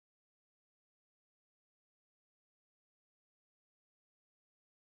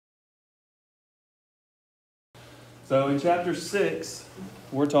So in chapter 6,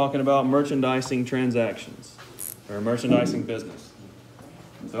 we're talking about merchandising transactions, or merchandising business.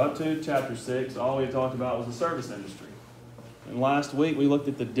 So up to chapter 6, all we talked about was the service industry. And last week we looked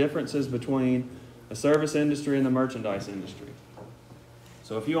at the differences between the service industry and the merchandise industry.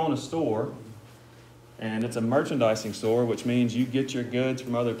 So if you own a store, and it's a merchandising store, which means you get your goods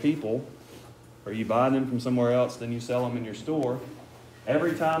from other people, or you buy them from somewhere else, then you sell them in your store.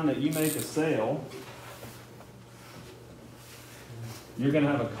 Every time that you make a sale, you're going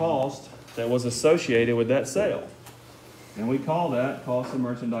to have a cost that was associated with that sale. And we call that cost of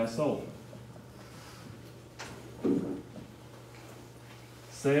merchandise sold.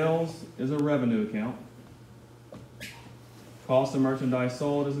 Sales is a revenue account. Cost of merchandise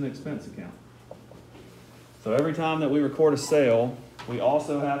sold is an expense account. So every time that we record a sale, we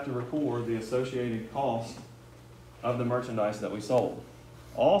also have to record the associated cost of the merchandise that we sold.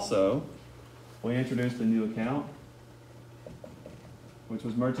 Also, we introduced a new account, which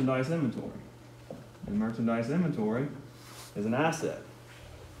was merchandise inventory. And merchandise inventory is an asset.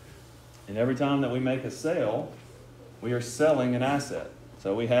 And every time that we make a sale, we are selling an asset.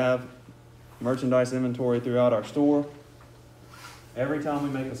 So we have merchandise inventory throughout our store. Every time we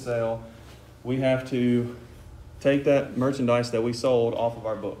make a sale, we have to take that merchandise that we sold off of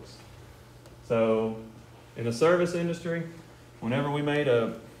our books. So in the service industry, whenever we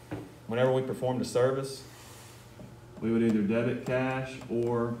performed a service, we would either debit cash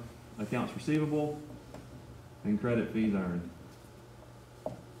or accounts receivable and credit fees earned.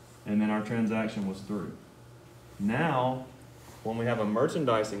 And then our transaction was through. Now, when we have a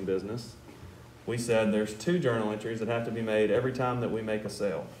merchandising business, we said there's 2 journal entries that have to be made every time that we make a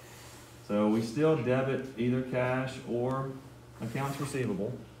sale. So we still debit either cash or accounts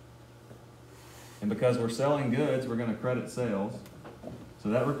receivable. And because we're selling goods, we're going to credit sales. So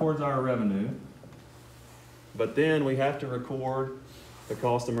that records our revenue. But then we have to record the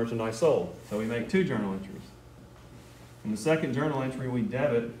cost of merchandise sold. So we make 2 journal entries. In the second journal entry, we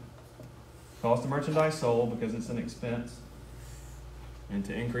debit cost of merchandise sold because it's an expense. And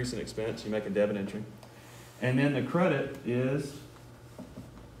to increase an expense, you make a debit entry. And then the credit is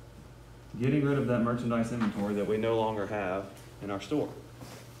getting rid of that merchandise inventory that we no longer have in our store.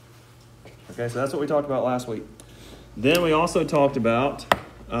 Okay, so that's what we talked about last week. Then we also talked about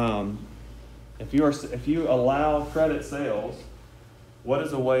if you allow credit sales, what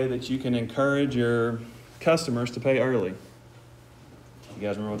is a way that you can encourage your customers to pay early? You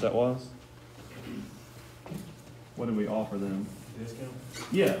guys remember what that was? What did we offer them? Discount?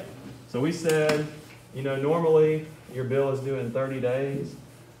 Yeah. So we said, normally your bill is due in 30 days,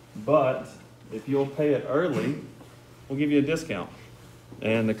 but if you'll pay it early, we'll give you a discount.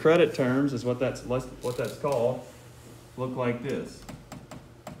 And the credit terms is what that's called, look like this.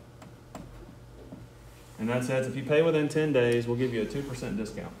 And that says if you pay within 10 days, we'll give you a 2%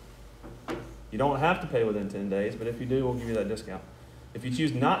 discount. You don't have to pay within 10 days, but if you do, we'll give you that discount. If you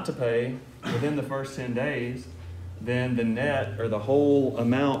choose not to pay within the first 10 days, then the net or the whole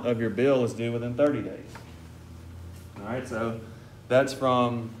amount of your bill is due within 30 days. All right, so that's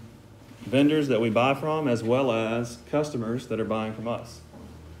from vendors that we buy from as well as customers that are buying from us.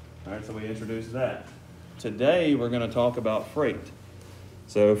 All right, so we introduced that. Today we're going to talk about freight.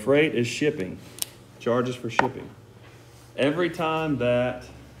 So freight is shipping, charges for shipping. Every time that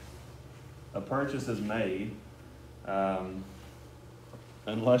a purchase is made,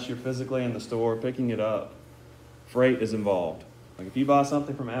 unless you're physically in the store picking it up, freight is involved. Like if you buy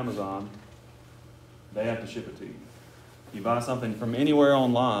something from Amazon, they have to ship it to you. If you buy something from anywhere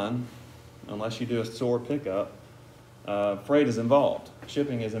online, unless you do a store pickup, freight is involved.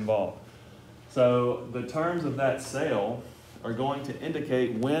 Shipping is involved. So the terms of that sale are going to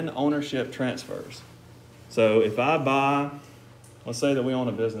indicate when ownership transfers. So if I buy, let's say that we own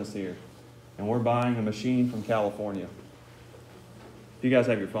a business here, and we're buying a machine from California. If you guys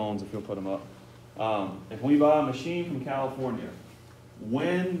have your phones, if you'll put them up. If we buy a machine from California,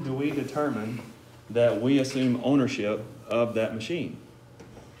 when do we determine that we assume ownership of that machine?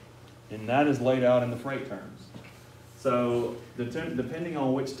 And that is laid out in the freight terms. So depending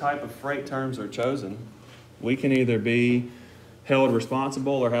on which type of freight terms are chosen, we can either be held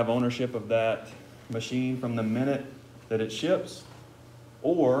responsible or have ownership of that machine from the minute that it ships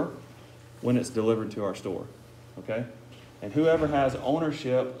or when it's delivered to our store. Okay? And whoever has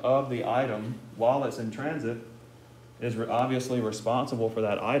ownership of the item while it's in transit is obviously responsible for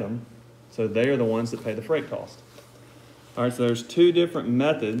that item, so they are the ones that pay the freight cost. All right, so there's 2 different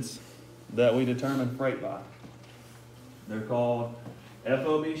methods that we determine freight by. They're called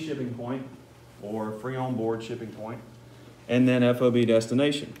FOB shipping point or free on board shipping point, and then FOB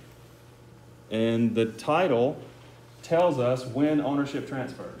destination. And the title tells us when ownership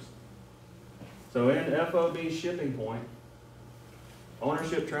transfers. So in FOB shipping point,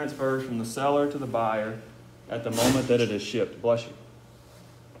 ownership transfers from the seller to the buyer at the moment that it is shipped. Bless you.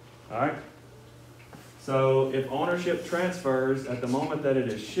 All right? So if ownership transfers at the moment that it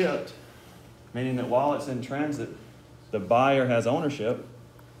is shipped, meaning that while it's in transit, the buyer has ownership,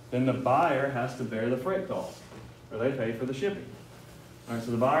 then the buyer has to bear the freight cost, or they pay for the shipping. All right,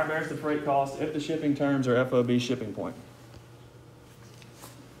 so the buyer bears the freight cost if the shipping terms are FOB shipping point.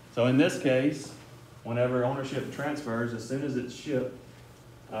 So in this case, whenever ownership transfers, as soon as it's shipped,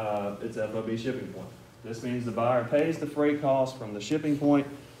 it's FOB shipping point. This means the buyer pays the freight cost from the shipping point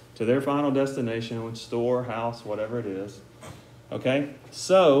to their final destination, which store, house, whatever it is. Okay?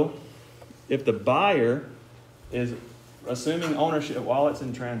 So, if the buyer is assuming ownership while it's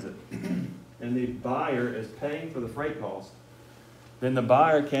in transit, and the buyer is paying for the freight cost, then the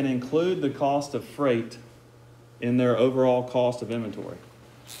buyer can include the cost of freight in their overall cost of inventory.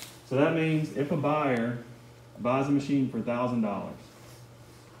 So that means if a buyer buys a machine for $1,000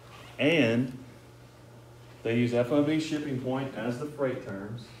 and they use FOB shipping point as the freight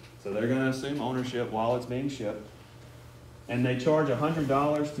terms, so they're going to assume ownership while it's being shipped, and they charge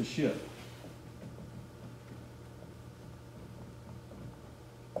 $100 to ship.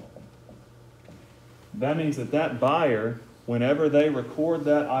 That means that that buyer, whenever they record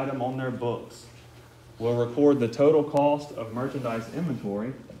that item on their books, will record the total cost of merchandise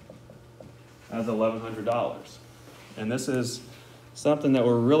inventory as $1,100. And this is something that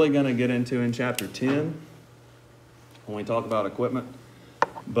we're really going to get into in Chapter 10 when we talk about equipment.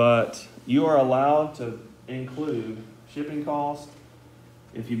 But you are allowed to include shipping cost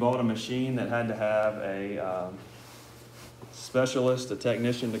if you bought a machine that had to have a specialist, a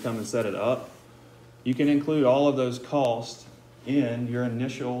technician to come and set it up. You can include all of those costs in your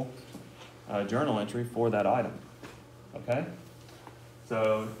initial journal entry for that item. Okay?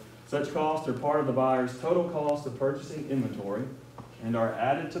 So such costs are part of the buyer's total cost of purchasing inventory and are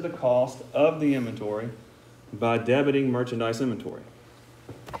added to the cost of the inventory by debiting merchandise inventory.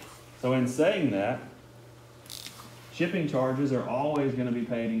 So in saying that, shipping charges are always going to be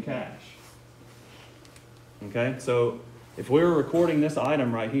paid in cash. Okay? So if we were recording this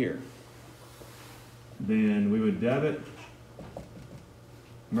item right here, then we would debit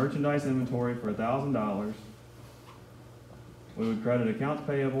merchandise inventory for $1,000. We would credit accounts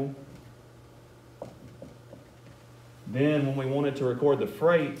payable. Then when we wanted to record the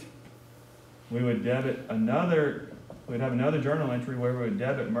freight, we would debit we'd have another journal entry where we would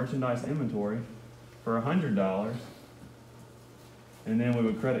debit merchandise inventory for $100, and then we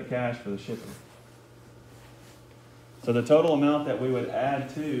would credit cash for the shipping. So the total amount that we would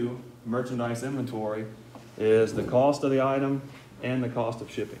add to merchandise inventory is the cost of the item and the cost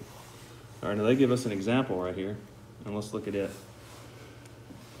of shipping. All right, now they give us an example right here, and let's look at it.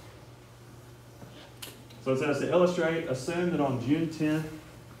 So it says to illustrate, assume that on June 10th,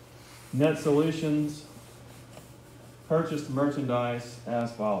 Net Solutions purchased merchandise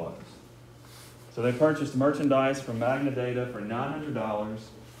as follows. So they purchased merchandise from Magnadata for $900.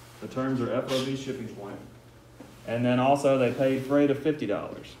 The terms are FOB shipping point. And then also they paid freight of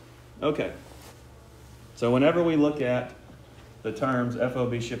 $50. Okay. So whenever we look at the terms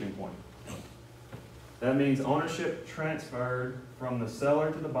FOB shipping point, that means ownership transferred from the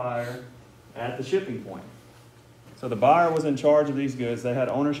seller to the buyer at the shipping point. So the buyer was in charge of these goods. They had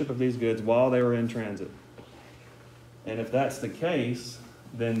ownership of these goods while they were in transit. And if that's the case,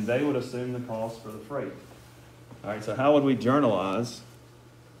 then they would assume the cost for the freight. All right, so how would we journalize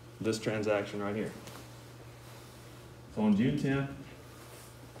this transaction right here? So on June 10th,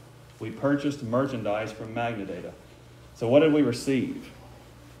 we purchased merchandise from Magnadata. So what did we receive?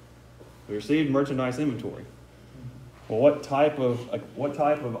 We received merchandise inventory. Well, what type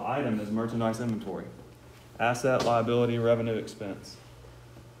of item is merchandise inventory? Asset, liability, revenue, expense.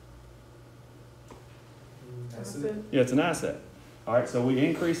 Asset. Yeah, it's an asset. All right, so we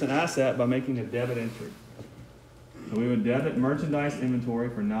increase an asset by making a debit entry. So we would debit merchandise inventory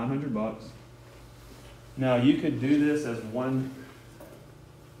for $900. Now you could do this as one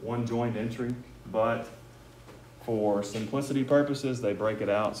joint entry, but for simplicity purposes, they break it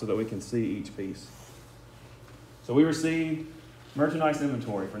out so that we can see each piece. So we received merchandise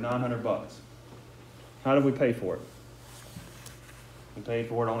inventory for $900. How did we pay for it? We paid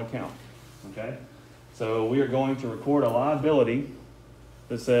for it on account. Okay? So we are going to record a liability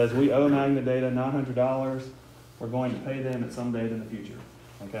that says we owe Magnadata $900. We're going to pay them at some date in the future.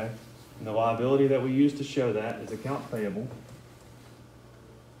 Okay? And the liability that we use to show that is accounts payable.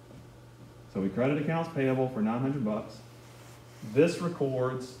 So we credit accounts payable for $900. This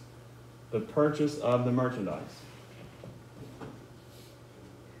records the purchase of the merchandise.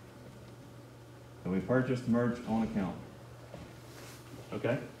 we purchased merch on account.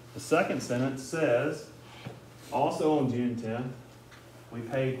 Okay? The second sentence says, also on June 10th, we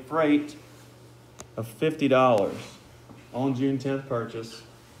paid freight of $50 on June 10th purchase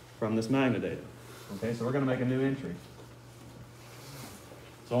from this Magnadata. Okay, so we're going to make a new entry.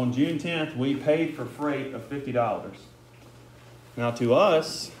 So on June 10th, we paid for freight of $50. Now to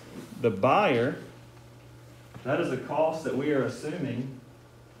us, the buyer, that is a cost that we are assuming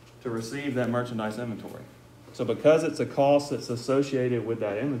to receive that merchandise inventory. So because it's a cost that's associated with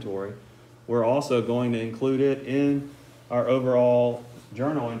that inventory, we're also going to include it in our overall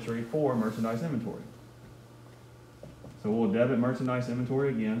journal entry for merchandise inventory. So we'll debit merchandise inventory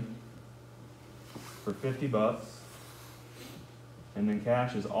again for $50, and then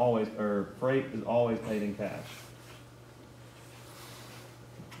cash is always, or freight is always paid in cash.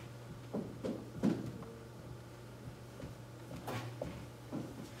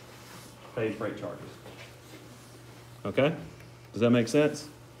 Paid freight charges. Okay? Does that make sense?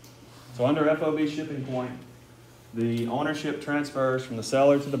 So under FOB shipping point, the ownership transfers from the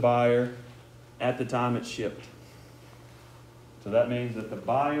seller to the buyer at the time it's shipped. So that means that the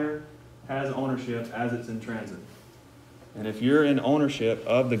buyer has ownership as it's in transit. And if you're in ownership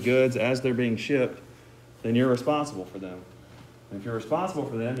of the goods as they're being shipped, then you're responsible for them. And if you're responsible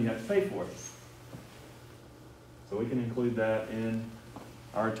for them, you have to pay for it. So we can include that in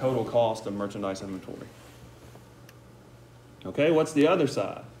our total cost of merchandise inventory. Okay, what's the other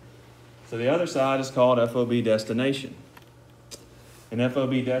side? So the other side is called FOB destination. And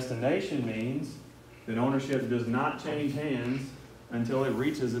FOB destination means that ownership does not change hands until it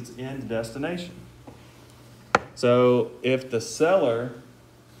reaches its end destination. So if the seller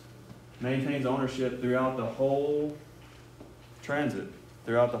maintains ownership throughout the whole transit,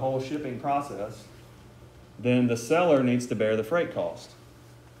 throughout the whole shipping process, then the seller needs to bear the freight cost.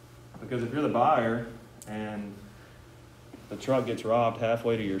 Because if you're the buyer and the truck gets robbed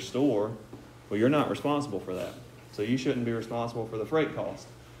halfway to your store, well, you're not responsible for that. So you shouldn't be responsible for the freight cost.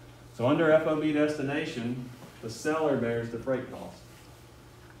 So under FOB destination, the seller bears the freight cost.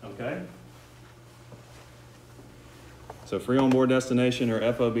 Okay? So free on board destination or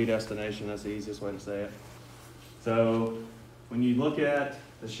FOB destination, that's the easiest way to say it. So when you look at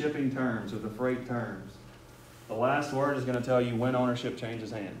the shipping terms or the freight terms, the last word is going to tell you when ownership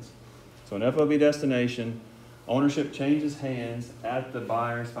changes hands. So in FOB destination, ownership changes hands at the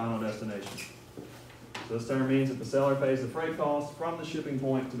buyer's final destination. So this term means that the seller pays the freight cost from the shipping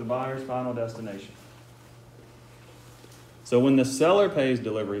point to the buyer's final destination. So when the seller pays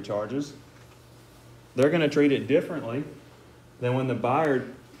delivery charges, they're going to treat it differently than when the buyer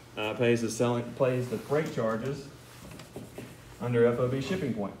pays the freight charges under FOB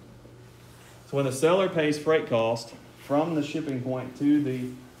shipping point. So when the seller pays freight cost from the shipping point to the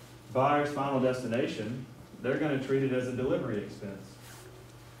buyer's final destination, they're going to treat it as a delivery expense.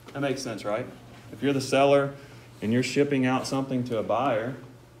 That makes sense, right? If you're the seller and you're shipping out something to a buyer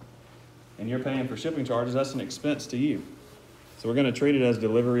and you're paying for shipping charges, that's an expense to you. So we're going to treat it as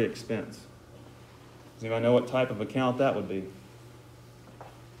delivery expense. Does anybody know what type of account that would be?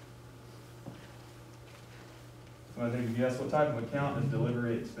 I think guess what type of account is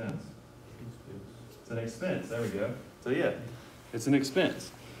delivery expense? It's an expense. There we go. So yeah, it's an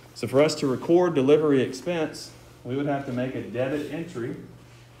expense. So for us to record delivery expense, we would have to make a debit entry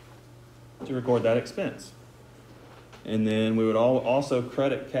to record that expense. And then we would also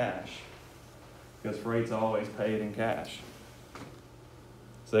credit cash because freight's always paid in cash.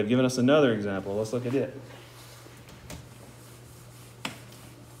 So they've given us another example. Let's look at it.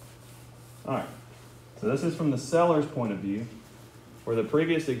 All right. So this is from the seller's point of view, where the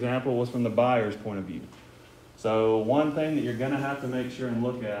previous example was from the buyer's point of view. So one thing that you're going to have to make sure and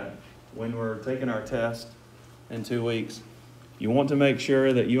look at when we're taking our test in 2 weeks, you want to make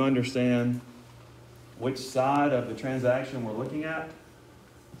sure that you understand which side of the transaction we're looking at.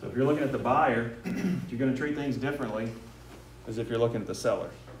 So if you're looking at the buyer, you're going to treat things differently as if you're looking at the seller.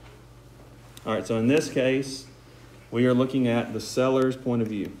 All right, so in this case, we are looking at the seller's point of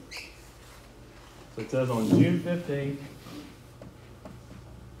view. So it says on June 15th,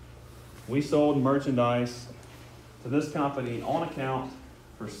 we sold merchandise to this company on account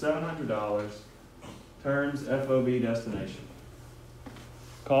for $700, terms FOB destination.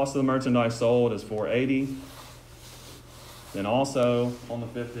 Cost of the merchandise sold is $480. Then also on the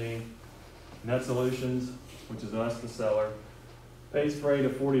 15th, Net Solutions, which is us, the seller, pays freight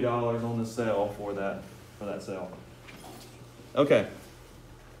of $40 on the sale for that sale. Okay.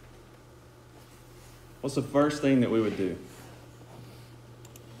 What's the first thing that we would do?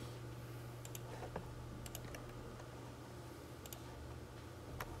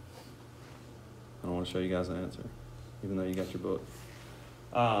 I want to show you guys an answer, even though you got your book.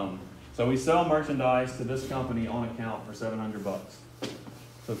 So we sell merchandise to this company on account for $700. So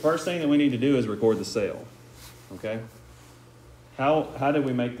the first thing that we need to do is record the sale. Okay? How did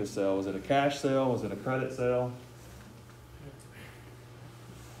we make this sale? Was it a cash sale? Was it a credit sale?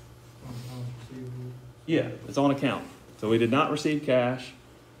 Yeah, it's on account. So we did not receive cash.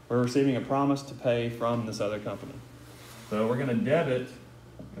 We're receiving a promise to pay from this other company. So we're going to debit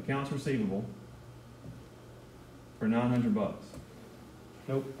accounts receivable for $900.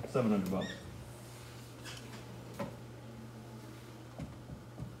 Nope, $700.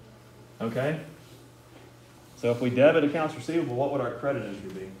 Okay? So if we debit accounts receivable, what would our credit entry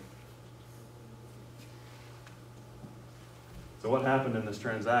be? So what happened in this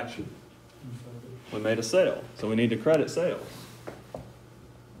transaction? We made a sale, so we need to credit sales. So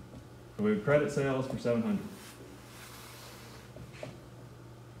we would credit sales for $700.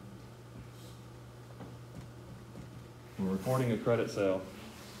 We're recording a credit sale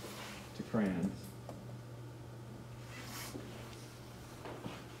to Crayons.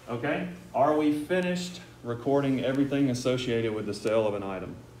 Okay, are we finished recording everything associated with the sale of an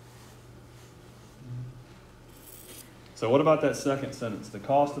item? So what about that second sentence? The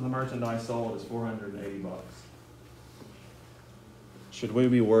cost of the merchandise sold is $480. Should we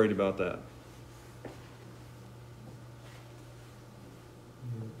be worried about that?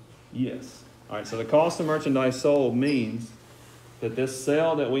 Yes. All right, so the cost of merchandise sold means that this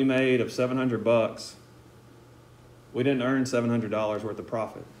sale that we made of $700, we didn't earn $700 worth of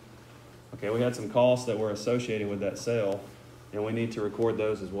profit. Okay, we had some costs that were associated with that sale, and we need to record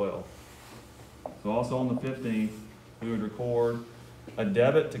those as well. So also on the 15th, we would record a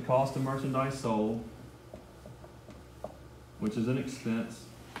debit to cost of merchandise sold, which is an expense.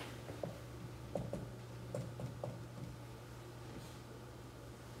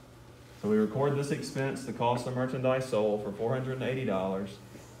 So we record this expense, the cost of merchandise sold, for $480.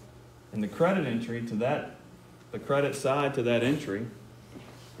 And the credit entry to that, the credit side to that entry,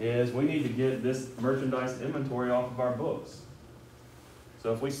 is we need to get this merchandise inventory off of our books.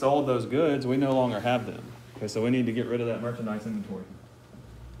 So if we sold those goods, we no longer have them. Okay, so we need to get rid of that merchandise inventory.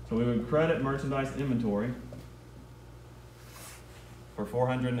 So we would credit merchandise inventory for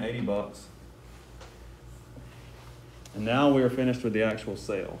 $480. And now we are finished with the actual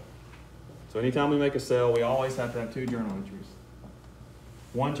sale. So anytime we make a sale, we always have to have two journal entries.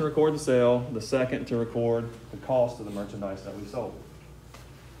 One to record the sale, the second to record the cost of the merchandise that we sold.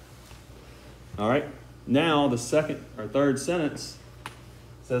 All right, now the second or third sentence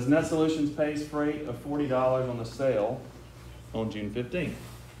says Net Solutions pays freight of $40 on the sale on June 15th.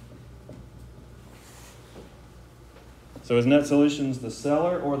 So is Net Solutions the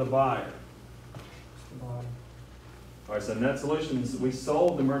seller or the buyer? The buyer. All right, so Net Solutions, we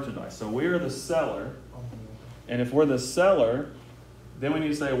sold the merchandise. So we're the seller. And if we're the seller, then we need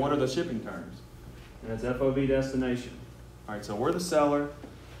to say, what are the shipping terms? And it's FOB destination. All right, so we're the seller,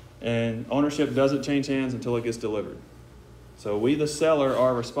 and ownership doesn't change hands until it gets delivered. So we, the seller,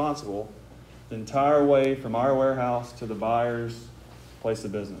 are responsible the entire way from our warehouse to the buyer's place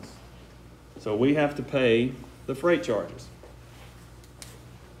of business. So we have to pay the freight charges.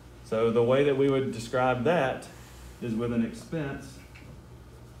 So the way that we would describe that is with an expense,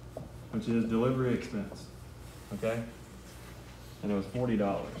 which is delivery expense. Okay? And it was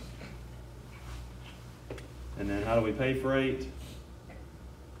 $40. And then how do we pay freight?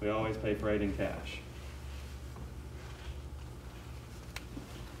 We always pay freight in cash.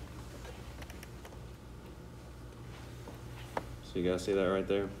 So you guys see that right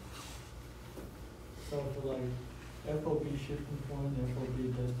there? So for like FOB shipping point,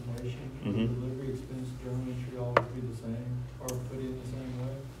 FOB destination, Mhm. the delivery expense journal entry always be the same, or put in the same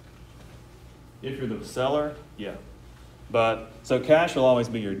way? If you're the seller, yeah. But, so cash will always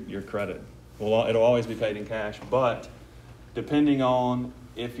be your credit. Well, it'll always be paid in cash, but depending on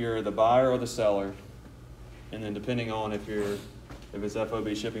if you're the buyer or the seller, and then depending on if it's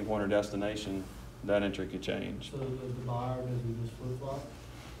FOB shipping point or destination, that entry could change. So the buyer, does he just flip-flop?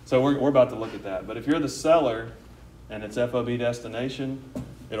 So we're about to look at that. But if you're the seller and it's FOB destination,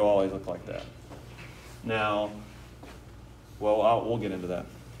 it'll always look like that. Now, well, we'll get into that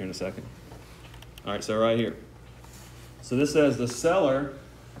here in a second. All right, so right here. So this says the seller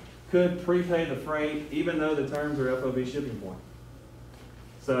could prepay the freight even though the terms are FOB shipping point.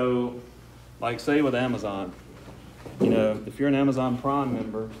 So, like say with Amazon, you know, if you're an Amazon Prime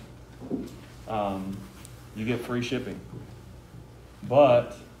member, you get free shipping.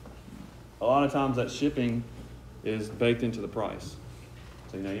 But a lot of times that shipping is baked into the price.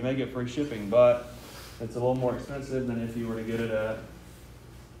 So, you know, you may get free shipping, but it's a little more expensive than if you were to get it at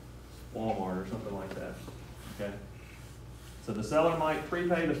Walmart or something like that, okay? So the seller might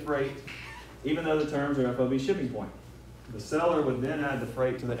prepay the freight even though the terms are FOB shipping point. The seller would then add the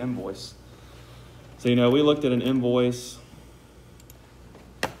freight to the invoice. So, you know, we looked at an invoice.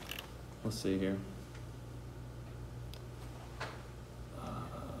 Let's see here.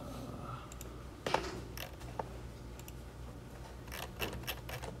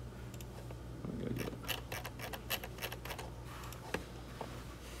 Let me go get it.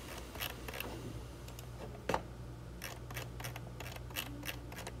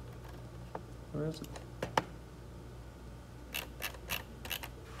 Where is it?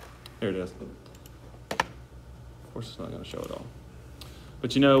 Here it is. Of course, it's not going to show it all.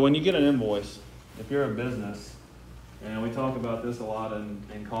 But you know, when you get an invoice, if you're a business, and we talk about this a lot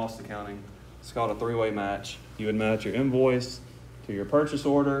in cost accounting, it's called a three-way match. You would match your invoice to your purchase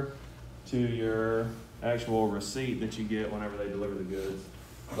order to your actual receipt that you get whenever they deliver the goods.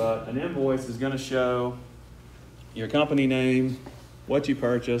 But an invoice is going to show your company name, what you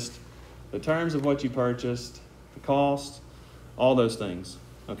purchased, the terms of what you purchased, the cost, all those things.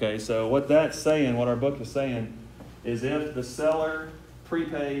 Okay, so what that's saying, what our book is saying, is if the seller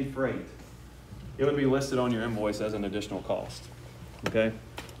prepaid freight, it would be listed on your invoice as an additional cost. Okay,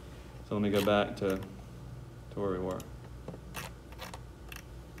 so let me go back to where we were.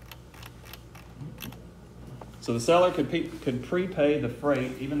 So the seller could prepay the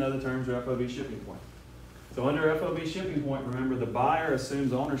freight even though the terms are FOB shipping point. So under FOB shipping point, remember the buyer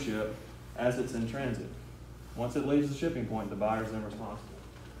assumes ownership as it's in transit. Once it leaves the shipping point, the buyer is then responsible.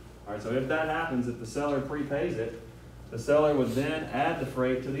 All right, so if that happens, if the seller prepays it, the seller would then add the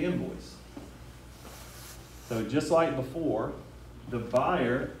freight to the invoice. So just like before, the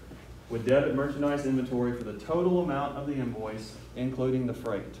buyer would debit merchandise inventory for the total amount of the invoice, including the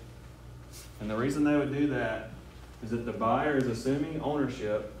freight. And the reason they would do that is if the buyer is assuming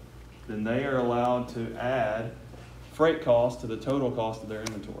ownership, then they are allowed to add freight costs to the total cost of their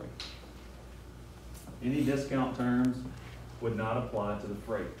inventory. Any discount terms would not apply to the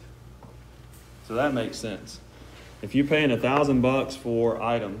freight. So that makes sense. If you're paying $1,000 for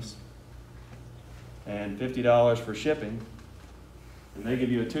items and $50 for shipping, and they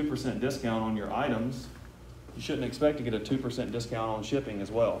give you a 2% discount on your items, you shouldn't expect to get a 2% discount on shipping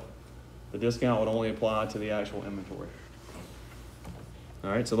as well. The discount would only apply to the actual inventory. All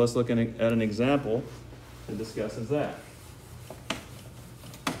right, so let's look at an example that discusses that.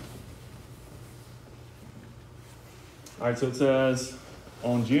 All right, so it says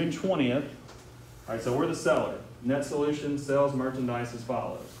on June 20th, all right, so we're the seller. Net Solutions sells merchandise as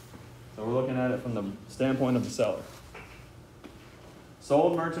follows. So we're looking at it from the standpoint of the seller.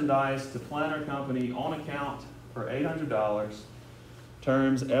 Sold merchandise to Planner Company on account for $800,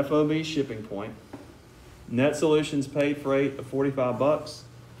 terms FOB shipping point. Net Solutions paid freight of $45,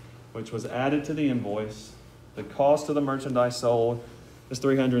 which was added to the invoice. The cost of the merchandise sold is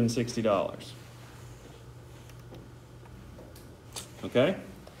 $360. Okay?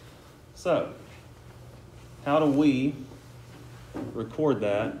 So, how do we record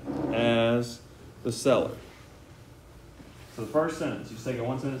that as the seller? So the first sentence, you just take it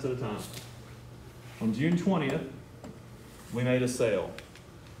one sentence at a time. On June 20th, we made a sale.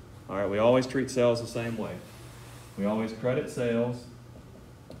 All right, we always treat sales the same way. We always credit sales,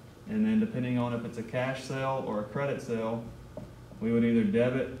 and then depending on if it's a cash sale or a credit sale, we would either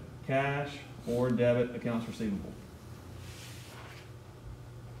debit cash or debit accounts receivable.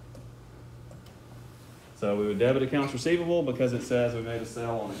 So we would debit accounts receivable because it says we made a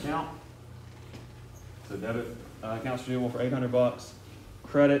sale on account. So debit accounts receivable for $800,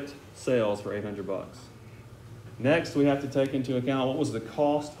 credit sales for $800. Next, we have to take into account what was the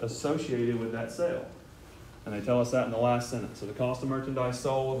cost associated with that sale. And they tell us that in the last sentence. So the cost of merchandise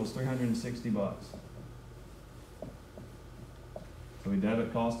sold was $360. So we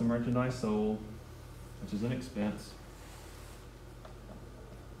debit cost of merchandise sold, which is an expense.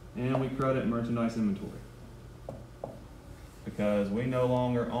 And we credit merchandise inventory, because we no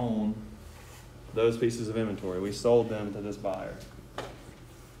longer own those pieces of inventory. We sold them to this buyer.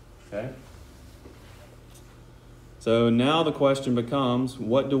 Okay? So now the question becomes,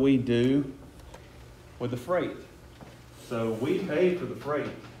 what do we do with the freight? So we paid for the freight.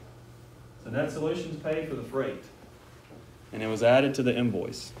 So Net Solutions paid for the freight, and it was added to the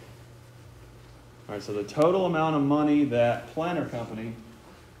invoice. All right, so the total amount of money that Planner Company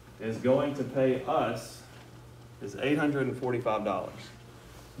is going to pay us is $845.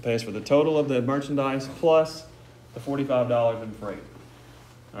 It pays for the total of the merchandise plus the $45 in freight.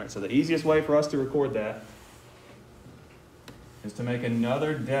 All right, so the easiest way for us to record that is to make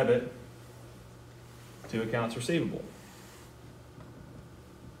another debit to accounts receivable.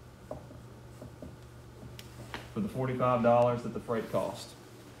 for the $45 that the freight cost.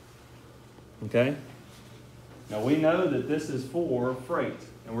 Okay? Now we know that this is for freight,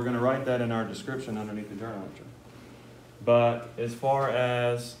 and we're going to write that in our description underneath the journal entry. But as far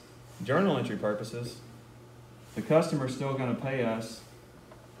as journal entry purposes, the customer's still going to pay us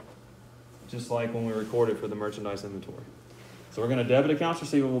just like when we recorded for the merchandise inventory. So we're going to debit accounts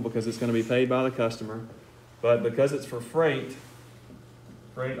receivable because it's going to be paid by the customer, but because it's for freight,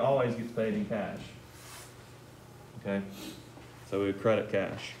 freight always gets paid in cash. Okay? So we would credit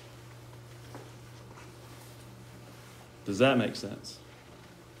cash. Does that make sense?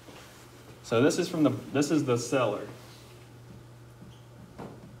 So this is the seller.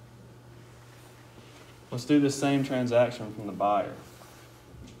 Let's do the same transaction from the buyer.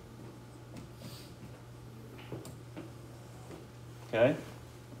 Okay?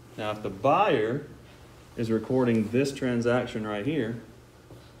 Now if the buyer is recording this transaction right here,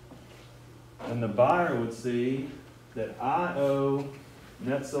 then the buyer would see that I owe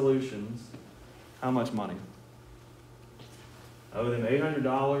Net Solutions how much money? I owe them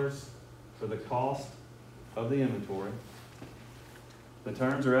 $800 for the cost of the inventory. The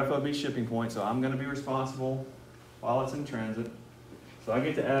terms are FOB shipping point, so I'm going to be responsible while it's in transit. So I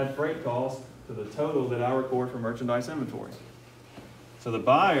get to add freight cost to the total that I record for merchandise inventory. So the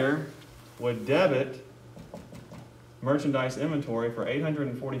buyer would debit merchandise inventory for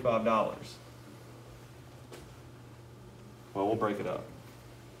 $845. Well, we'll break it up.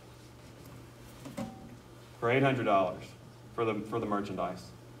 For $800 for the merchandise.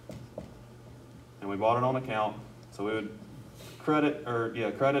 And we bought it on account, so we would credit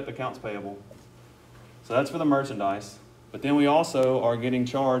accounts payable. So that's for the merchandise. But then we also are getting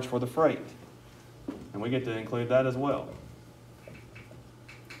charged for the freight. And we get to include that as well.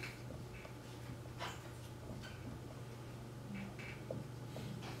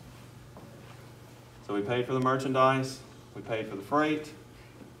 So we paid for the merchandise, we paid for the freight.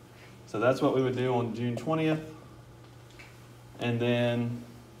 So that's what we would do on June 20th. And then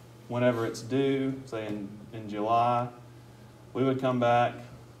whenever it's due, say in July, we would come back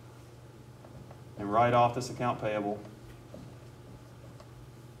and write off this account payable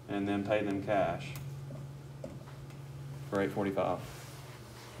and then pay them cash for $845. All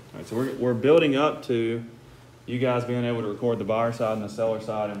right, so we're building up to you guys being able to record the buyer side and the seller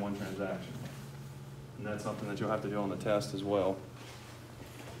side in one transaction. And that's something that you'll have to do on the test as well.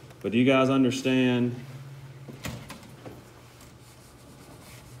 But do you guys understand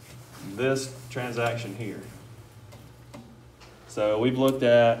this transaction here? So we've looked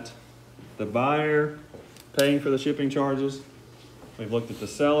at the buyer paying for the shipping charges. We've looked at the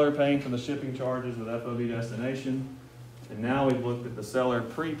seller paying for the shipping charges with FOB destination. And now we've looked at the seller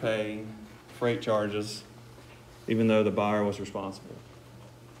prepaying freight charges, even though the buyer was responsible.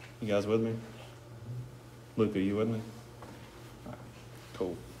 You guys with me? Luke, are you with me? All right,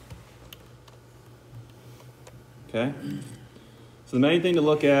 cool. Okay. So the main thing to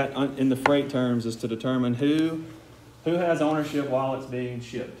look at in the freight terms is to determine who has ownership while it's being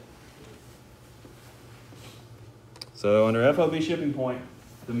shipped. So under FOB shipping point,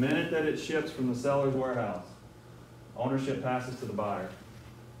 the minute that it ships from the seller's warehouse, ownership passes to the buyer.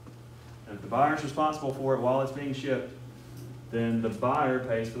 And if the buyer is responsible for it while it's being shipped, then the buyer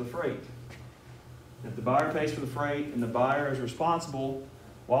pays for the freight. If the buyer pays for the freight and the buyer is responsible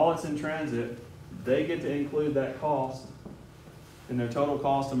while it's in transit, they get to include that cost in their total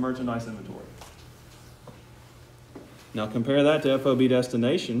cost of merchandise inventory. Now compare that to FOB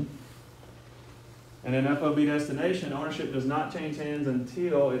destination. And in FOB destination, ownership does not change hands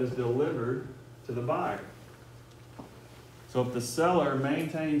until it is delivered to the buyer. So if the seller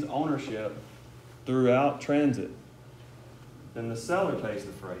maintains ownership throughout transit, then the seller pays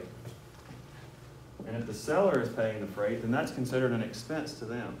the freight. And if the seller is paying the freight, then that's considered an expense to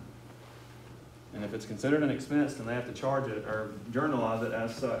them. And if it's considered an expense, then they have to charge it or journalize it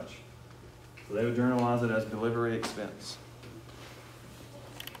as such. So they would journalize it as delivery expense.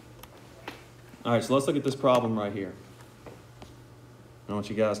 All right, so let's look at this problem right here. I want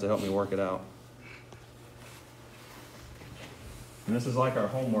you guys to help me work it out. And this is like our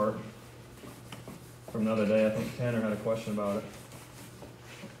homework from the other day. I think Tanner had a question about it.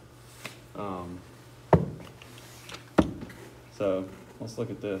 So let's look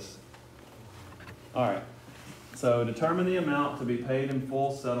at this. All right, so determine the amount to be paid in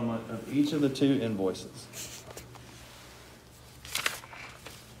full settlement of each of the two invoices.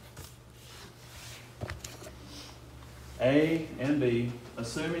 A and B,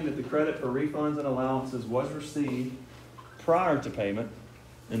 assuming that the credit for refunds and allowances was received prior to payment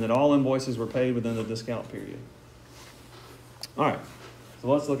and that all invoices were paid within the discount period. All right, so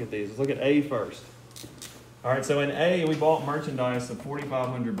let's look at these. Let's look at A first. All right, so in A, we bought merchandise of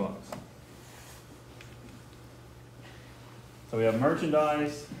 $4,500. So we have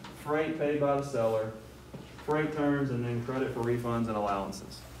merchandise, freight paid by the seller, freight terms, and then credit for refunds and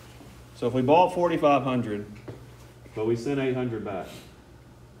allowances. So if we bought $4,500, but we sent $800 back.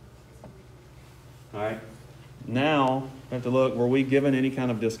 All right, now we have to look, were we given any kind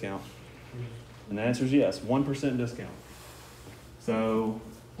of discount? And the answer is yes, 1% discount. So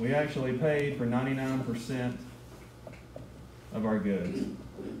we actually paid for 99% of our goods.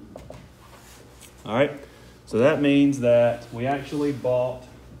 All right, so that means that we actually bought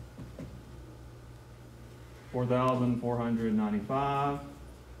 $4,495.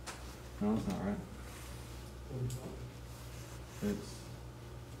 No, that's not right. It's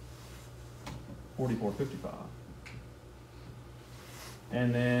 $4,455.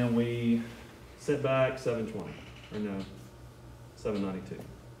 And then we sent back $720, or no, $792.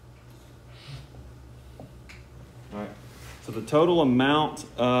 All right. So the total amount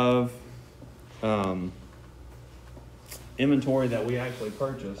of inventory that we actually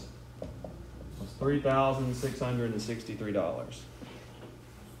purchased was $3,663.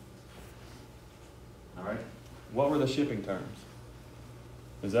 All right. What were the shipping terms?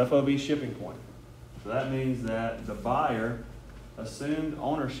 It was FOB shipping point. So that means that the buyer assumed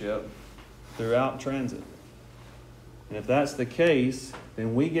ownership throughout transit. And if that's the case,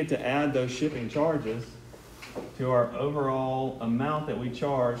 then we get to add those shipping charges to our overall amount that we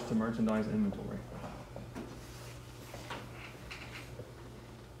charge to merchandise inventory.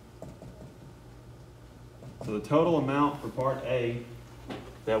 So the total amount for part A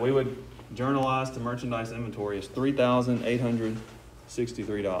that we would journalize to merchandise inventory is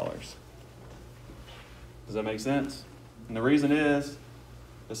 $3,863. Does that make sense? And the reason is,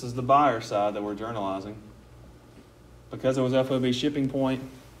 this is the buyer side that we're journalizing. Because it was FOB shipping point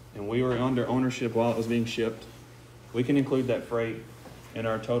and we were under ownership while it was being shipped, we can include that freight in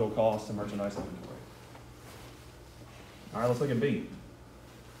our total cost to merchandise inventory. All right, let's look at B.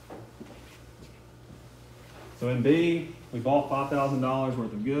 So in B, we bought $5,000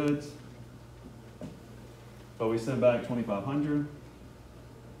 worth of goods, but we sent back $2,500.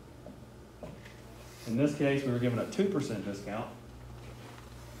 In this case, we were given a 2% discount.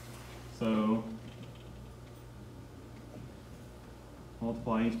 So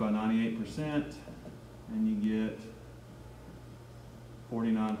multiply each by 98%, and you get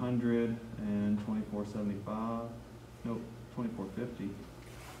 4,900 and 2,475. Nope, 2,450.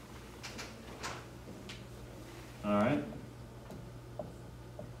 All right.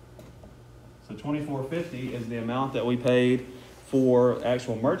 So 2,450 is the amount that we paid for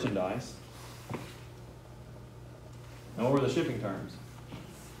actual merchandise. And what were the shipping terms?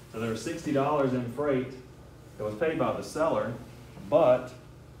 So there was $60 in freight that was paid by the seller, but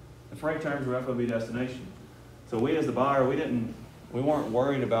the freight terms were FOB destination. So we as the buyer, we weren't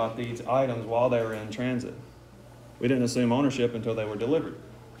worried about these items while they were in transit. We didn't assume ownership until they were delivered.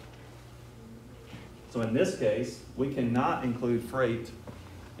 So in this case, we cannot include freight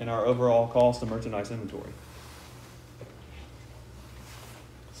in our overall cost of merchandise inventory.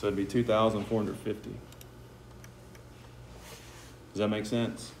 So it'd be $2,450. Does that make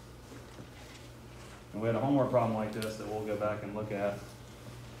sense? And we had a homework problem like this that we'll go back and look at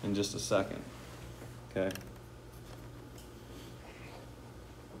in just a second. Okay.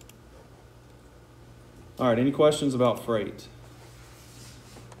 All right, any questions about freight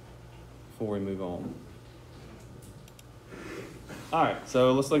before we move on? All right,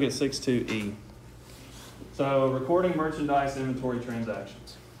 so let's look at 6.2e. So recording merchandise inventory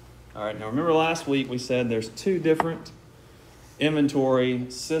transactions. All right, now remember last week we said there's two different inventory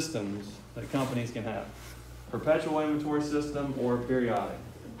systems that companies can have. Perpetual inventory system or periodic.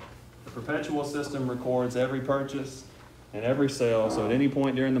 The perpetual system records every purchase and every sale, so at any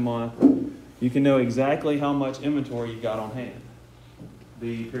point during the month, you can know exactly how much inventory you got on hand.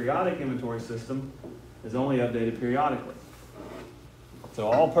 The periodic inventory system is only updated periodically. So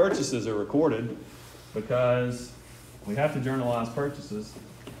all purchases are recorded because we have to journalize purchases,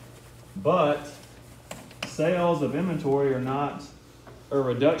 but sales of inventory or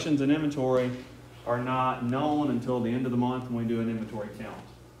reductions in inventory are not known until the end of the month when we do an inventory count.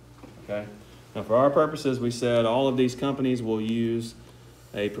 Okay? Now for our purposes, we said all of these companies will use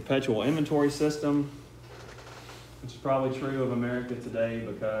a perpetual inventory system, which is probably true of America today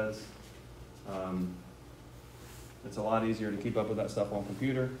because it's a lot easier to keep up with that stuff on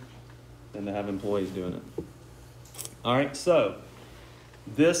computer than to have employees doing it. All right, so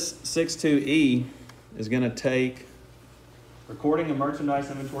this 6.2e is going to take recording a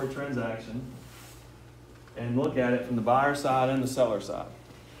merchandise inventory transaction and look at it from the buyer side and the seller side.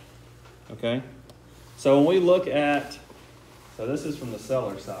 Okay? So when we look at, so this is from the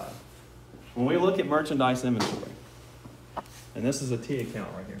seller side. When we look at merchandise inventory, and this is a T account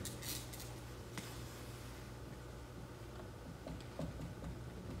right here.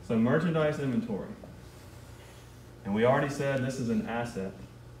 So merchandise inventory. And we already said this is an asset.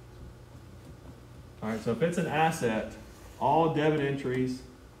 All right, so if it's an asset, all debit entries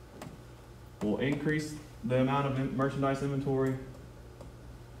will increase the amount of merchandise inventory,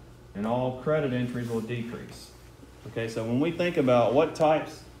 and all credit entries will decrease. Okay, so when we think about what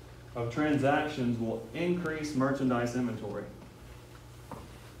types of transactions will increase merchandise inventory,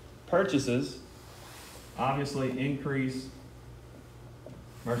 purchases obviously increase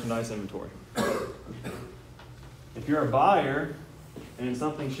merchandise inventory. If you're a buyer and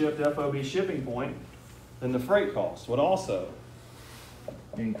something shipped FOB shipping point, then the freight cost would also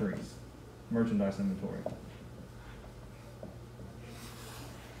increase merchandise inventory.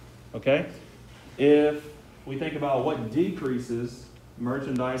 Okay? If we think about what decreases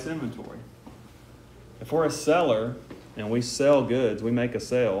merchandise inventory, if we're a seller and we sell goods, we make a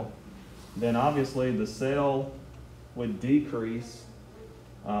sale, then obviously the sale would decrease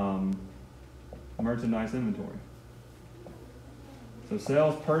merchandise inventory. So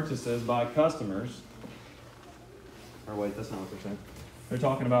sales purchases by customers, or wait, that's not what they're saying. They're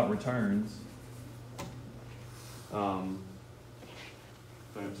talking about returns.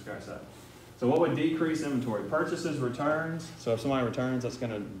 Scratch that. So what would decrease inventory? Purchases, returns. So if somebody returns, that's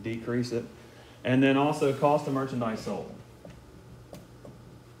going to decrease it. And then also cost of merchandise sold.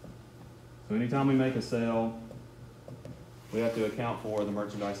 So anytime we make a sale, we have to account for the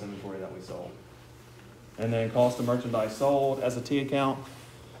merchandise inventory that we sold. And then cost of merchandise sold as a T account.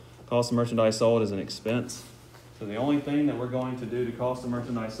 Cost of merchandise sold is an expense. So the only thing that we're going to do to cost of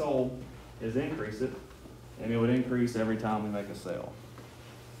merchandise sold is increase it. And it would increase every time we make a sale.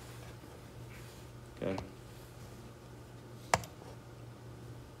 Okay.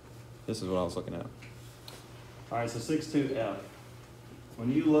 This is what I was looking at. All right, so 6.2F.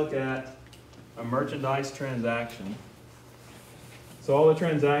 When you look at a merchandise transaction, so all the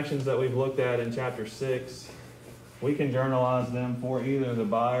transactions that we've looked at in chapter 6, we can journalize them for either the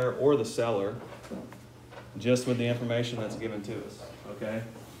buyer or the seller, just with the information that's given to us, okay?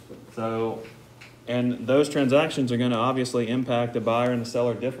 So, and those transactions are going to obviously impact the buyer and the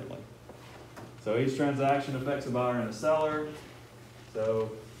seller differently. So each transaction affects the buyer and the seller.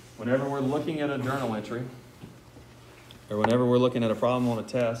 So whenever we're looking at a journal entry, or whenever we're looking at a problem on a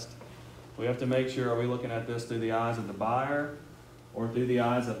test, we have to make sure, are we looking at this through the eyes of the buyer or through the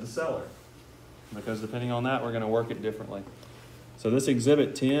eyes of the seller? Because depending on that, we're going to work it differently. So this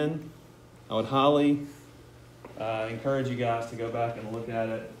Exhibit 10, I would highly encourage you guys to go back and look at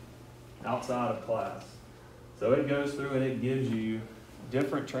it outside of class. So it goes through and it gives you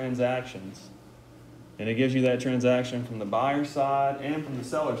different transactions. And it gives you that transaction from the buyer side and from the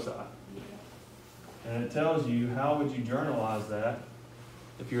seller side. And it tells you how would you journalize that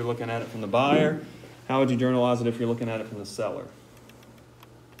if you're looking at it from the buyer, how would you journalize it if you're looking at it from the seller.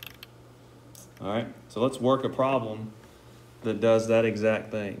 All right, so let's work a problem that does that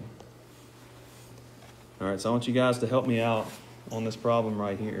exact thing. All right, so I want you guys to help me out on this problem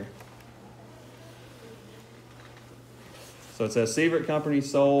right here. So it says Sievert Company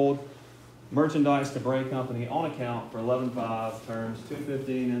sold merchandise to Bray Company on account for 11.5, terms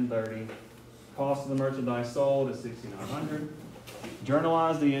 215 and 30. Cost of the merchandise sold is $6,900.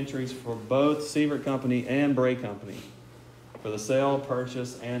 Journalize the entries for both Sievert Company and Bray Company for the sale,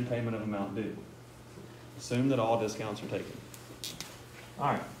 purchase, and payment of amount due. Assume that all discounts are taken. All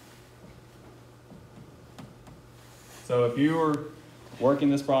right. So if you were working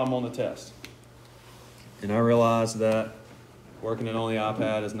this problem on the test, and I realize that working it on the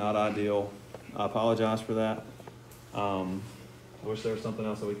iPad is not ideal, I apologize for that. I wish there was something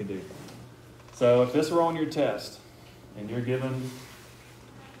else that we could do. So if this were on your test, and you're given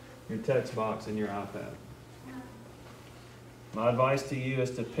your text box in your iPad, my advice to you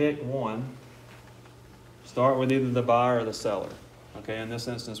is to pick one. Start with either the buyer or the seller. Okay, in this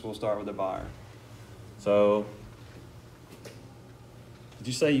instance, we'll start with the buyer. So, did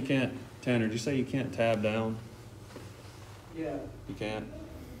you say you can't, Tanner, did you say you can't tab down? Yeah. You can't?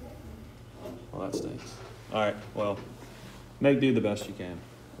 Well, that stinks. All right, well, do the best you can.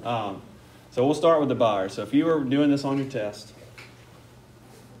 So we'll start with the buyer. So if you were doing this on your test,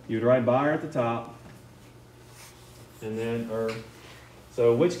 you would write buyer at the top, and then,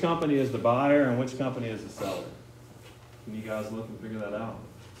 so which company is the buyer and which company is the seller? Can you guys look and figure that out?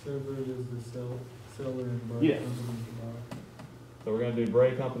 Sievert is the seller and Bray Yeah. Company is the buyer. So we're going to do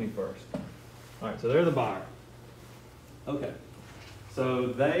Bray Company first. All right, so they're the buyer. Okay. So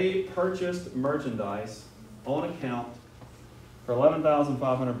they purchased merchandise on account for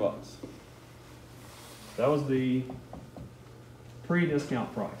 $11,500. That was the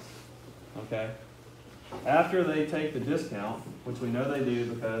pre-discount price, okay? After they take the discount, which we know they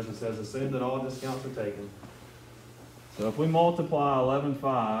do because it says assume that all discounts are taken. So if we multiply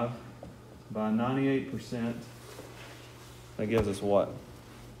 11.5 by 98%, that gives us what?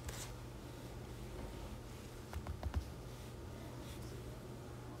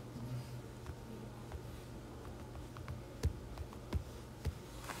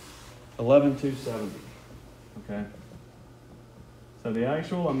 $11,270. Okay. So the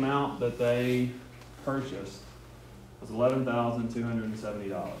actual amount that they purchased was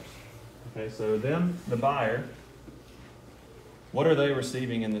 $11,270. Okay, so them, the buyer, what are they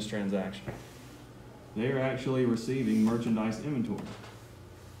receiving in this transaction? They are actually receiving merchandise inventory.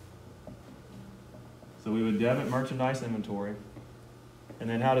 So we would debit merchandise inventory, and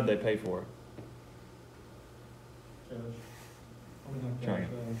then how did they pay for it? Try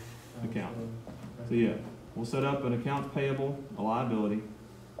again. Account. So yeah, we'll set up an accounts payable, a liability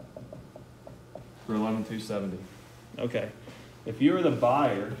for $11,270. Okay, if you're the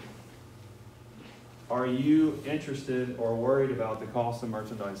buyer, are you interested or worried about the cost of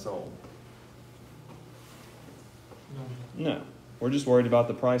merchandise sold? No, we're just worried about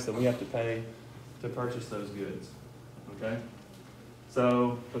the price that we have to pay to purchase those goods. Okay,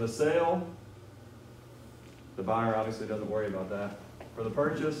 so for the sale, the buyer obviously doesn't worry about that. For the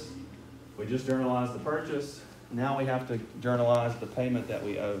purchase, we just journalized the purchase. Now we have to journalize the payment that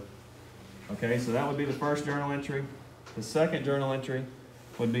we owe. Okay, so that would be the first journal entry. The second journal entry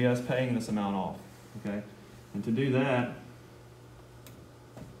would be us paying this amount off. Okay, and to do that,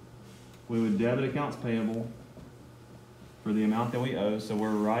 we would debit accounts payable for the amount that we owe. So we're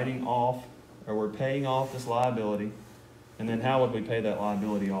writing off, or we're paying off this liability. And then how would we pay that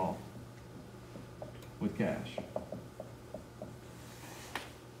liability off? With cash.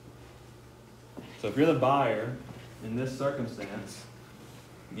 So if you're the buyer in this circumstance,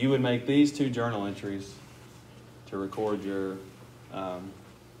 you would make these two journal entries to record your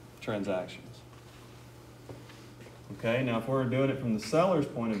transactions. Okay, now if we're doing it from the seller's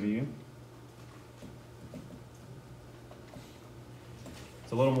point of view,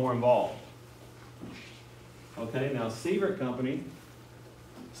 it's a little more involved. Okay, now Sievert Company,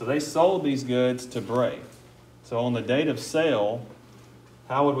 so they sold these goods to Bray. So on the date of sale,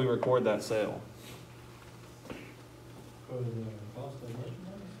 how would we record that sale? For the cost of merchandise,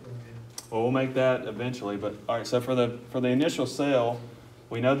 or? Well, we'll make that eventually, but all right, so for the initial sale,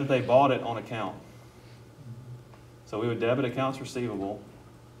 we know that they bought it on account. So we would debit accounts receivable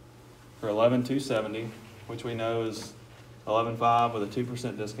for $11,270, which we know is $11,500 with a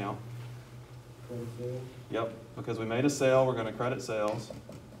 2% discount. For the sale? Yep, because we made a sale, we're going to credit sales.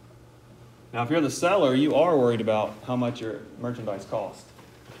 Now, if you're the seller, you are worried about how much your merchandise cost.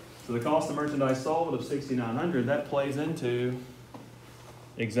 So the cost of merchandise sold of $6,900, that plays into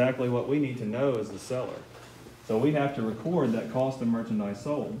exactly what we need to know as the seller. So we have to record that cost of merchandise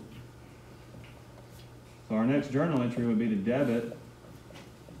sold. So our next journal entry would be to debit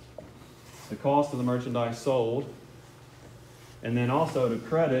the cost of the merchandise sold, and then also to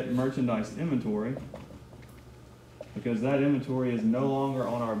credit merchandise inventory, because that inventory is no longer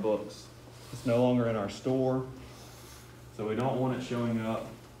on our books. It's no longer in our store, so we don't want it showing up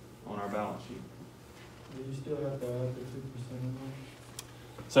on our balance sheet. Do you still have to add the 2% in there?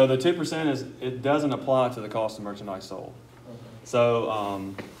 So the 2% it doesn't apply to the cost of merchandise sold. Okay.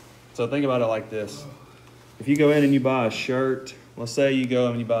 So think about it like this. If you go in and you buy a shirt, let's say you go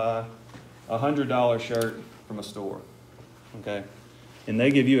and you buy a $100 shirt from a store, okay? And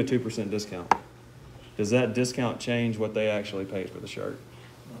they give you a 2% discount. Does that discount change what they actually paid for the shirt?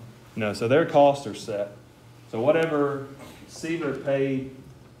 No, so their costs are set. So whatever Sievert paid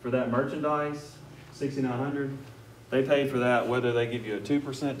for that merchandise, $6,900, they paid for that whether they give you a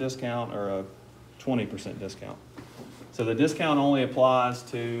 2% discount or a 20% discount. So the discount only applies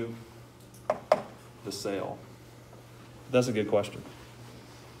to the sale. That's a good question.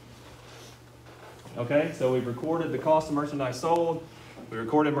 Okay, so we've recorded the cost of merchandise sold. We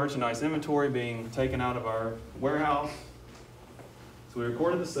recorded merchandise inventory being taken out of our warehouse. So we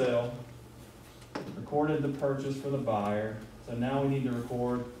recorded the sale, recorded the purchase for the buyer. So now we need to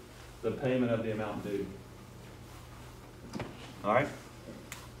record the payment of the amount due. All right,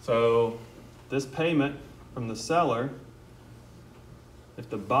 so this payment from the seller, if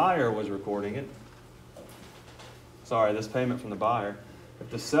the buyer was recording it, this payment from the buyer, if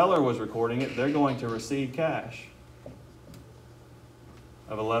the seller was recording it, they're going to receive cash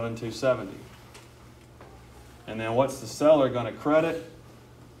of $11,270. And then what's the seller gonna credit?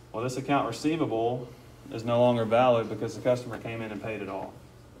 Well, this account receivable is no longer valid because the customer came in and paid it all.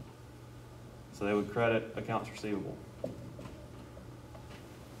 So they would credit accounts receivable.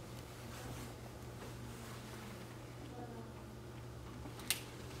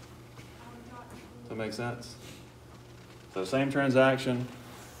 Does that make sense? So same transaction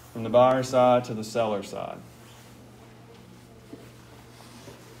from the buyer side to the seller side.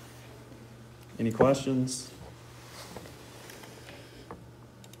 Any questions?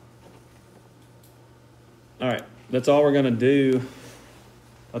 All right, that's all we're gonna do.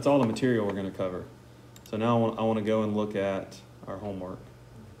 That's all the material we're gonna cover. So now I want to go and look at our homework.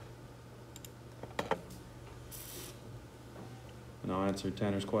 And I'll answer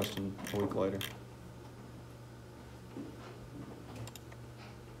Tanner's question a week later.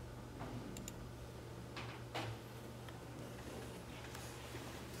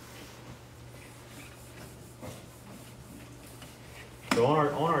 So on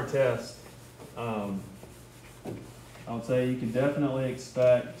our test, I would say you can definitely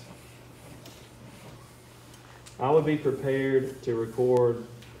expect, I would be prepared to record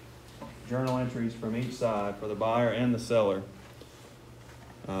journal entries from each side for the buyer and the seller.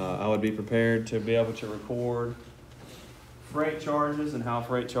 I would be prepared to be able to record freight charges and how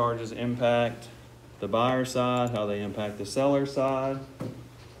freight charges impact the buyer side, how they impact the seller side,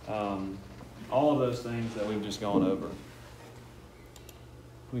 all of those things that we've just gone over.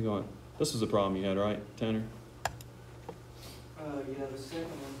 This is the problem you had, right, Tanner? Yeah, the second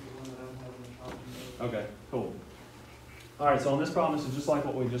one's the one that I'm having a problem with. Okay, cool. All right, so on this problem, this is just like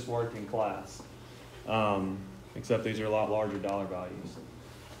what we just worked in class, except these are a lot larger dollar values.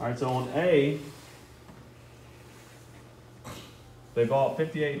 All right, so on A, they bought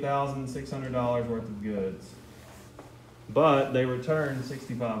 $58,600 worth of goods, but they returned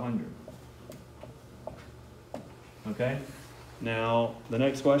 $6,500. Okay? Now, the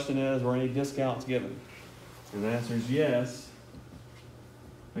next question is, were any discounts given? And the answer is yes.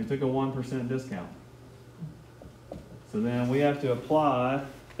 They took a 1% discount. So then we have to apply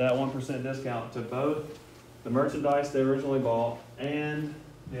that 1% discount to both the merchandise they originally bought and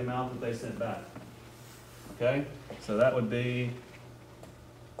the amount that they sent back. Okay? So that would be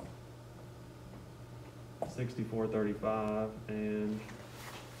 $64.35 and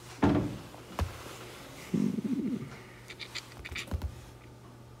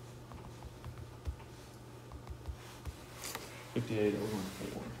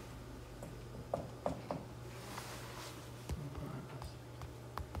 $58.04.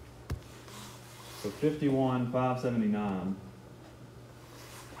 So $51,579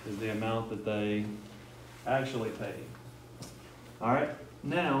 is the amount that they actually paid. All right.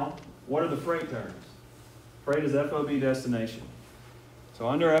 Now, what are the freight terms? Freight is FOB destination. So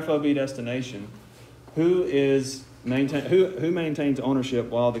under FOB destination, who maintains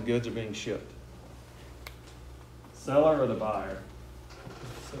ownership while the goods are being shipped? Seller or the buyer?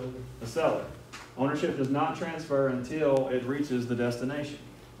 The seller. Ownership does not transfer until it reaches the destination.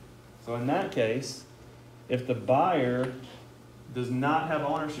 So in that case, if the buyer does not have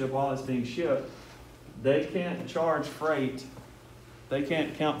ownership while it's being shipped, they can't charge freight. They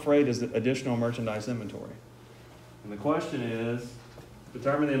can't count freight as additional merchandise inventory. And the question is,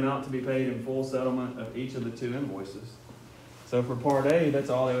 determine the amount to be paid in full settlement of each of the two invoices. So for part A, that's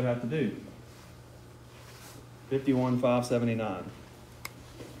all they would have to do. $51,579. I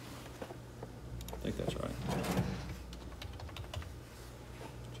think that's right.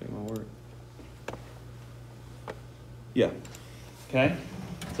 Check my work. Yeah. Okay.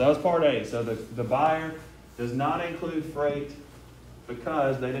 So that was part A. So the buyer does not include freight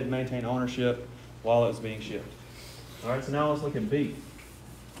because they didn't maintain ownership while it was being shipped. All right, so now let's look at B.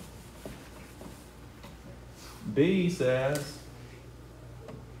 B says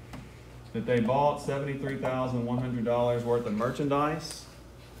that they bought $73,100 worth of merchandise,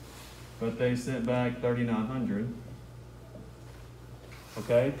 but they sent back $3,900.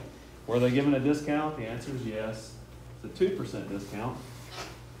 Okay? Were they given a discount? The answer is yes. It's a 2% discount.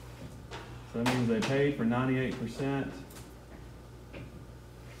 So that means they paid for 98%.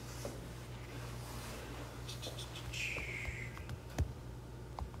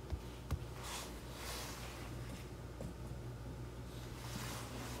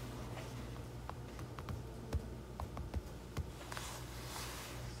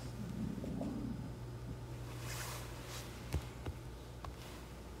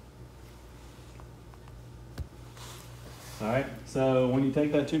 All right, so when you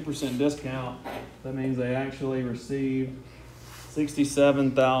take that 2% discount, that means they actually received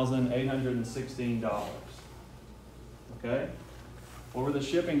 $67,816. Okay? What were the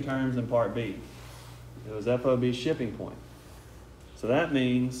shipping terms in Part B? It was FOB shipping point. So that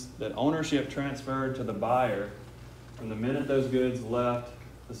means that ownership transferred to the buyer from the minute those goods left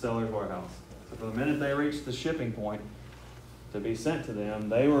the seller's warehouse. So from the minute they reached the shipping point to be sent to them,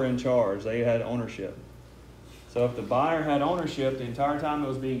 they were in charge. They had ownership. So if the buyer had ownership the entire time it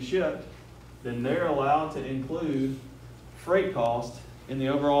was being shipped, then they're allowed to include freight cost in the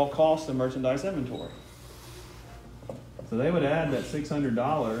overall cost of merchandise inventory. So they would add that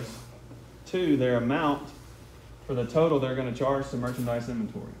 $600 to their amount for the total they're going to charge to merchandise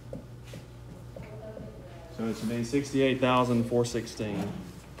inventory. So it should be $68,416.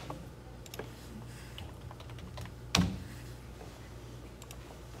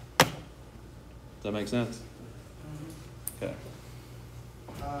 Does that make sense? Okay.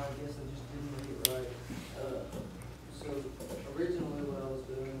 I guess I just didn't make it right. So originally what I was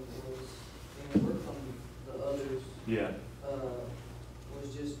doing was, work on the others, Yeah.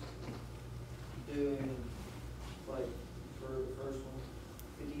 was just doing, like, for the first one,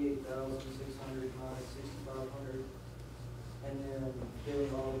 58,600 minus 6,500, and then doing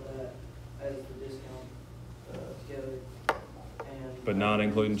all of that as the discount, together, and. But not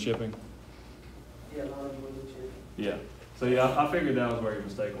including shipping? Yeah, not including shipping. Yeah. So yeah, I figured that was where your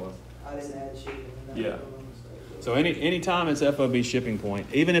mistake was. I didn't add shipping, and Yeah. that was my mistake. So any time it's FOB shipping point,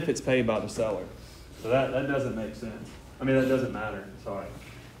 even if it's paid by the seller, so that doesn't make sense. I mean, that doesn't matter, sorry.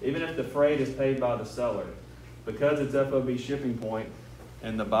 Even if the freight is paid by the seller, because it's FOB shipping point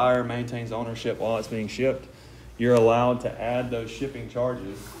and the buyer maintains ownership while it's being shipped, you're allowed to add those shipping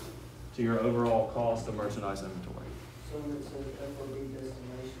charges to your overall cost of merchandise inventory. So when it says FOB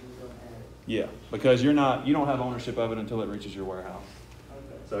destination, you don't add it. Yeah, because you don't have ownership of it until it reaches your warehouse.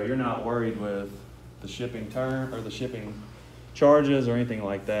 Okay. So you're not worried with the shipping term or the shipping charges or anything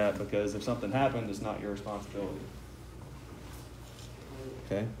like that, because if something happened, it's not your responsibility.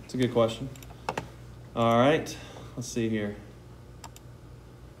 Okay, it's a good question. All right, let's see here.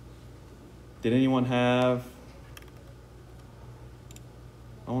 Did anyone have,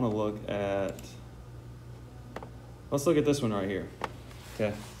 I want to look at, let's look at this one right here.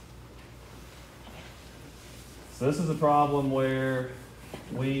 Okay. So this is a problem where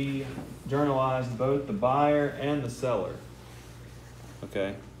we journalized both the buyer and the seller.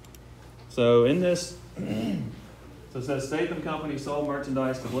 Okay. So in this, so it says Statham Company sold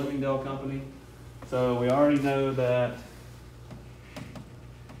merchandise to Bloomingdale Company. So we already know that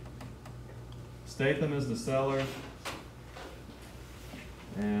Statham is the seller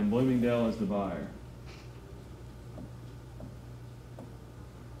and Bloomingdale is the buyer.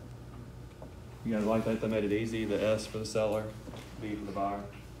 You guys like that? They made it easy. The S for the seller, B for the buyer.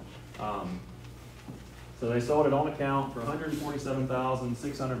 So they sold it on account for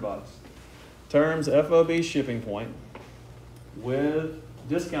 $147,600. Terms FOB shipping point with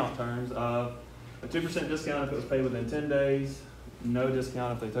discount terms of a 2% discount if it was paid within 10 days, no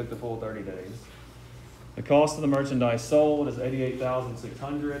discount if they took the full 30 days. The cost of the merchandise sold is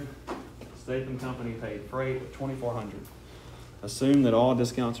 $88,600. Statham Company paid freight of $2,400. Assume that all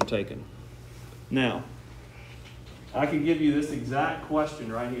discounts are taken. Now, I could give you this exact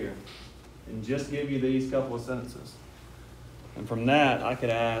question right here and just give you these couple of sentences. And from that, I could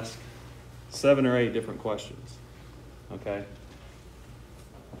ask 7 or 8 different questions. Okay?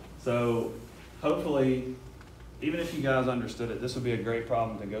 So, hopefully, even if you guys understood it, this would be a great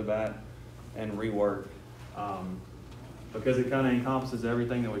problem to go back and rework. Because it kind of encompasses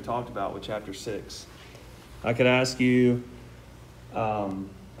everything that we talked about with chapter 6. I could ask you, how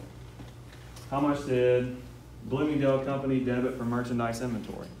much did Bloomingdale Company debit for merchandise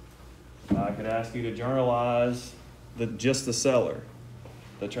inventory? I could ask you to journalize just the seller,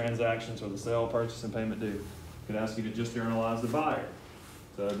 the transactions with the sale, purchase, and payment due. I could ask you to just journalize the buyer.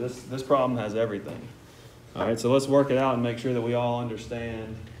 So this problem has everything. All right, so let's work it out and make sure that we all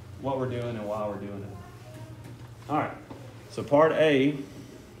understand what we're doing and why we're doing it. All right, so part A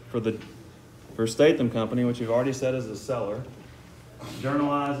for Statham Company, which we've already said is the seller,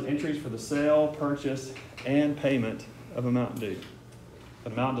 journalize entries for the sale, purchase, and payment of amount due. The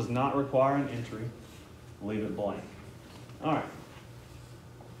amount does not require an entry. Leave it blank. All right.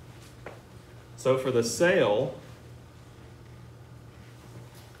 So for the sale,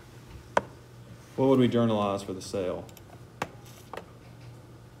 what would we journalize for the sale? Let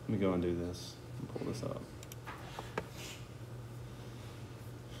me go and do this. Pull this up.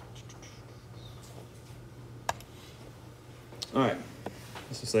 All right.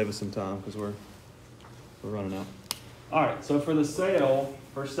 This will save us some time because we're running out. All right, so for the sale,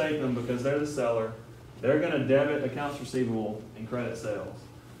 for Statham, because they're the seller, they're going to debit accounts receivable and credit sales.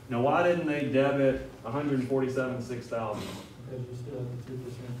 Now, why didn't they debit $147,600? Because you still have the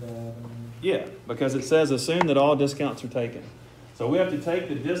 2% to add on. Yeah, because it says assume that all discounts are taken. So we have to take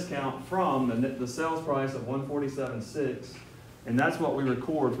the discount from the sales price of 147.6, and that's what we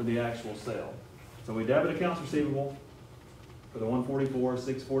record for the actual sale. So we debit accounts receivable for the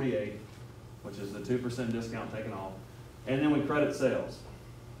 144,648, which is the 2% discount taken off, and then we credit sales.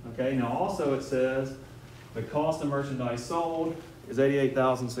 Okay, now also it says the cost of merchandise sold is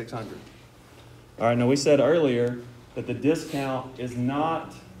 $88,600. All right, now we said earlier that the discount is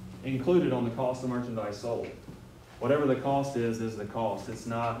not included on the cost of merchandise sold. Whatever the cost is the cost. It's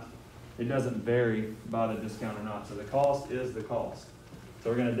not, it doesn't vary by the discount or not. So the cost is the cost. So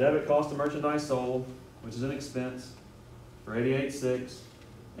we're going to debit cost of merchandise sold, which is an expense, for $88,600,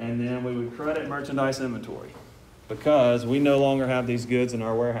 and then we would credit merchandise inventory because we no longer have these goods in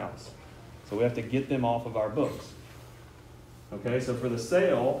our warehouse. So we have to get them off of our books. Okay, so for the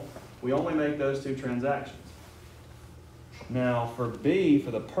sale, we only make those two transactions. Now for B, for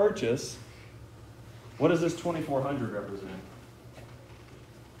the purchase, what does this 2,400 represent?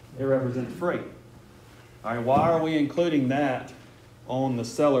 It represents freight. All right, why are we including that on the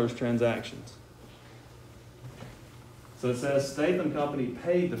seller's transactions? So it says Statham Company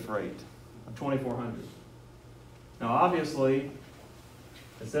paid the freight of 2,400. Now obviously,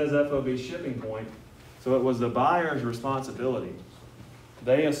 it says FOB shipping point, so it was the buyer's responsibility.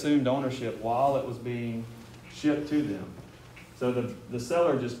 They assumed ownership while it was being shipped to them. So the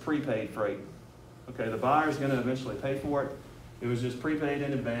seller just prepaid freight. Okay, the buyer's going to eventually pay for it. It was just prepaid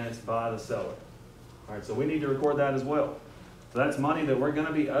in advance by the seller. All right, so we need to record that as well. So that's money that we're going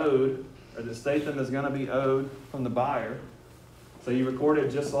to be owed, or that Statham is going to be owed from the buyer. So you record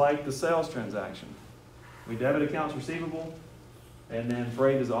it just like the sales transaction. We debit accounts receivable, and then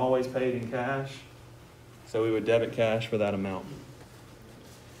freight is always paid in cash. So we would debit cash for that amount.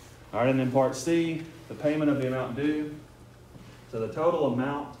 All right, and then part C, the payment of the amount due. So the total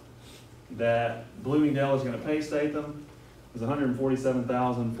amount that Bloomingdale is going to pay Statham is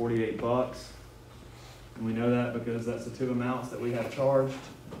 $147,048. And we know that because that's the two amounts that we have charged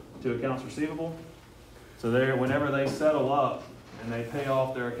to accounts receivable. So there, whenever they settle up and they pay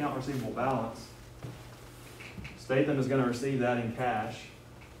off their account receivable balance, Statham is going to receive that in cash,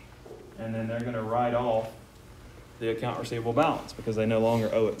 and then they're going to write off the account receivable balance because they no longer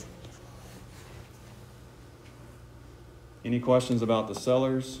owe it. Any questions about the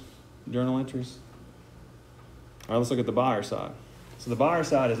seller's journal entries? All right, let's look at the buyer side. So the buyer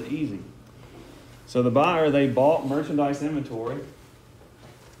side is easy. So the buyer, they bought merchandise inventory,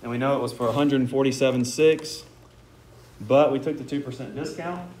 and we know it was for $147,600, but we took the 2%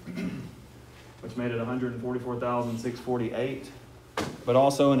 discount, which made it $144,648. But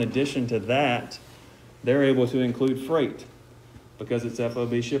also in addition to that, they're able to include freight because it's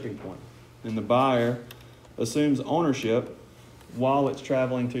FOB shipping point. And the buyer assumes ownership while it's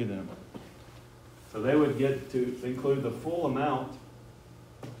traveling to them. So they would get to include the full amount,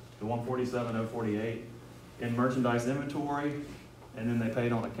 the $147,048, in merchandise inventory, and then they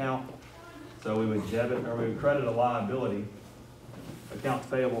paid on account. So we would debit, or we would credit a liability, accounts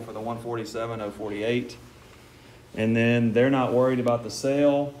payable for the $147,048. And then they're not worried about the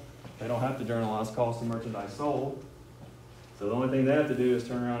sale. They don't have to journalize cost of merchandise sold. So the only thing they have to do is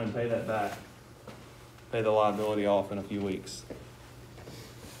turn around and pay that back. Pay the liability off in a few weeks.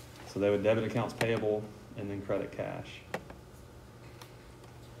 So they would debit accounts payable and then credit cash.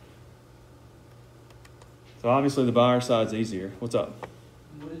 So obviously the buyer side's easier. What's up?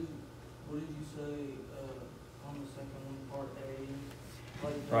 What did you say on the second one, part A?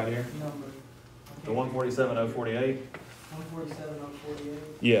 Like the Right here? Number. The 147,048? 147,048.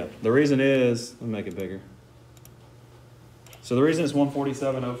 Yeah, the reason is, let me make it bigger. So the reason it's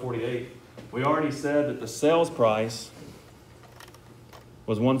 147,048, we already said that the sales price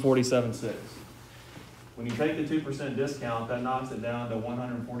was 147,600. When you take the 2% discount, that knocks it down to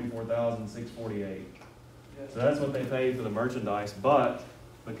 144,648. So that's what they paid for the merchandise, but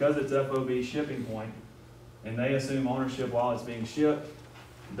because it's FOB shipping point and they assume ownership while it's being shipped,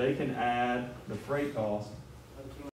 they can add the freight cost